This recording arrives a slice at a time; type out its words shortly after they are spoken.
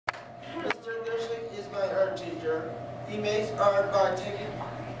He makes art by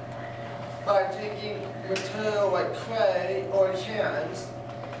taking material like clay or cans,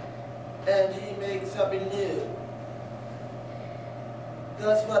 and he makes something new.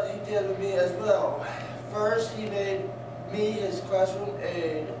 That's what he did with me as well. First, he made me his classroom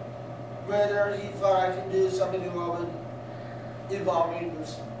aide. Later, he thought I could do something involving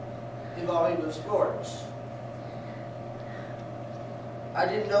with sports. I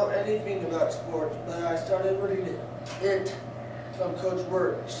didn't know anything about sports, but I started learning it from Coach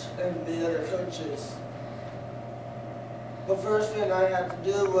Works and the other coaches. The first thing I had to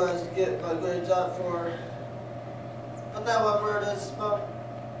do was get my grades up for, but that one word is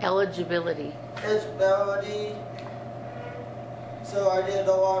eligibility. Eligibility. So I did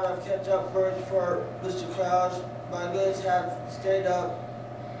a lot of catch-up work for Mr. Crouch. My grades have stayed up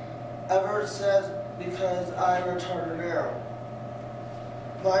ever since because I returned now.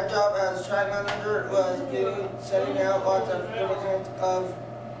 My job as track manager was setting out lots of different kinds of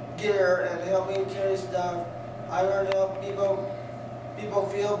gear and helping carry stuff. I learned to help people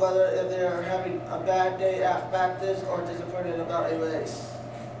feel better if they are having a bad day at practice or disappointed about a race.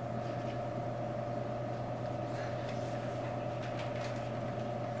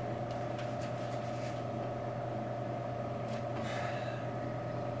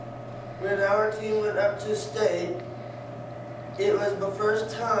 When our team went up to state, it was the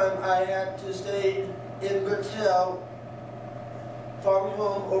first time I had to stay in Bertel from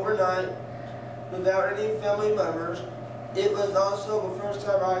home overnight without any family members. It was also the first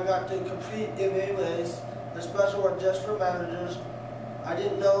time I got to compete in a race, a special one just for managers. I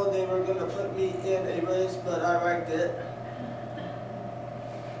didn't know they were going to put me in a race, but I liked it.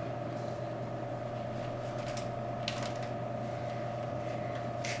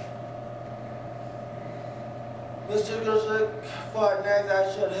 Mr. Gerslick thought next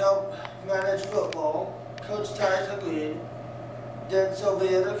I should help manage football. Coach Tice agreed. Then so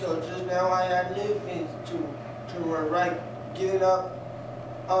the other coaches. Now I had new things to work, like getting up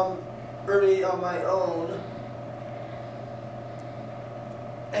early on my own.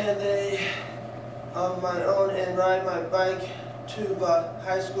 And and ride my bike to the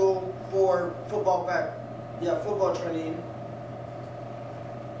high school for football training.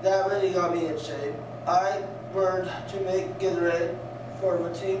 That really got me in shape. I learned to make Gatorade for the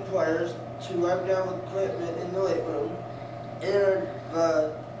team players, to wipe down the equipment in the weight room, and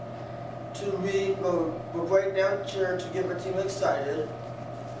to read the breakdown chair to get the team excited.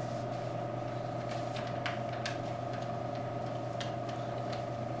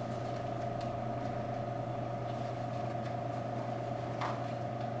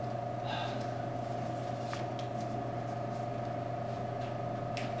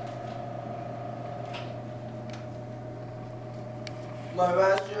 My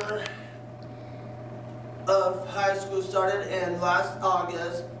last year of high school started, and last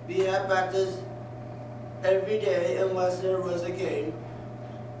August we had practice every day unless there was a game.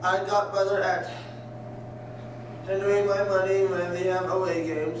 I got better at handling my money when we have away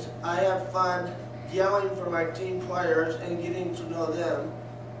games. I have fun yelling for my team players and getting to know them.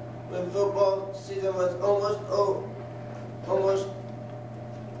 When football season was almost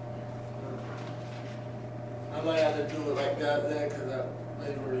I might have to do it like that then, because that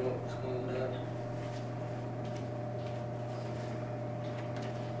later really won't come down.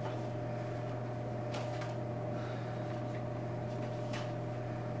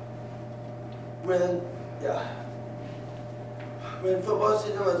 When football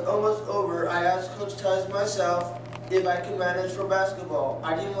season was almost over, I asked Coach Tice myself if I could manage for basketball.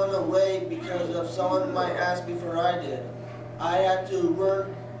 I didn't want to wait because of someone might ask before I did. I had to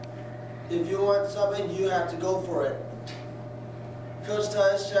learn. If you want something, you have to go for it. Coach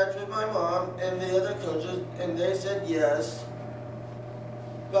Tice checked with my mom and the other coaches, and they said yes.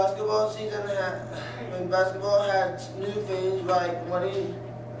 When basketball had new things like winning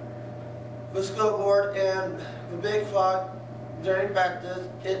the scoreboard and the big clock during practice,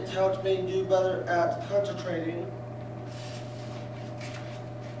 it helped me do better at concentrating.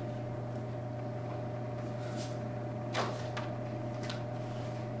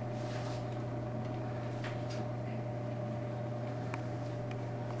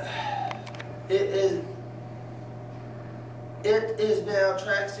 It is now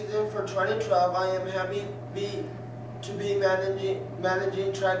track season for 2012. I am happy to be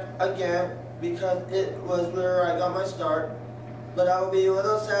managing track again because it was where I got my start. But I will be a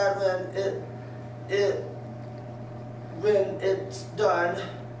little sad when it's done.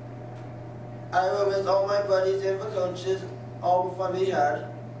 I will miss all my buddies and the coaches, all the fun we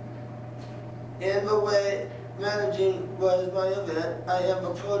had. In the way managing was my event, I am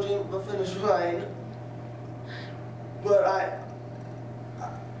approaching the finish line. but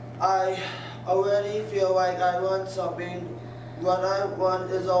I already feel like I learned something. What I want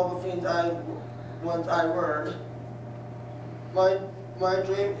is all the things I learned. My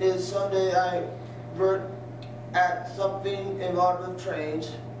dream is someday I work at something involved with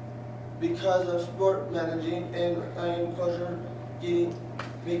trains because of sport managing, and I am closer to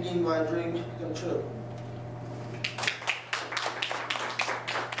making my dream come true.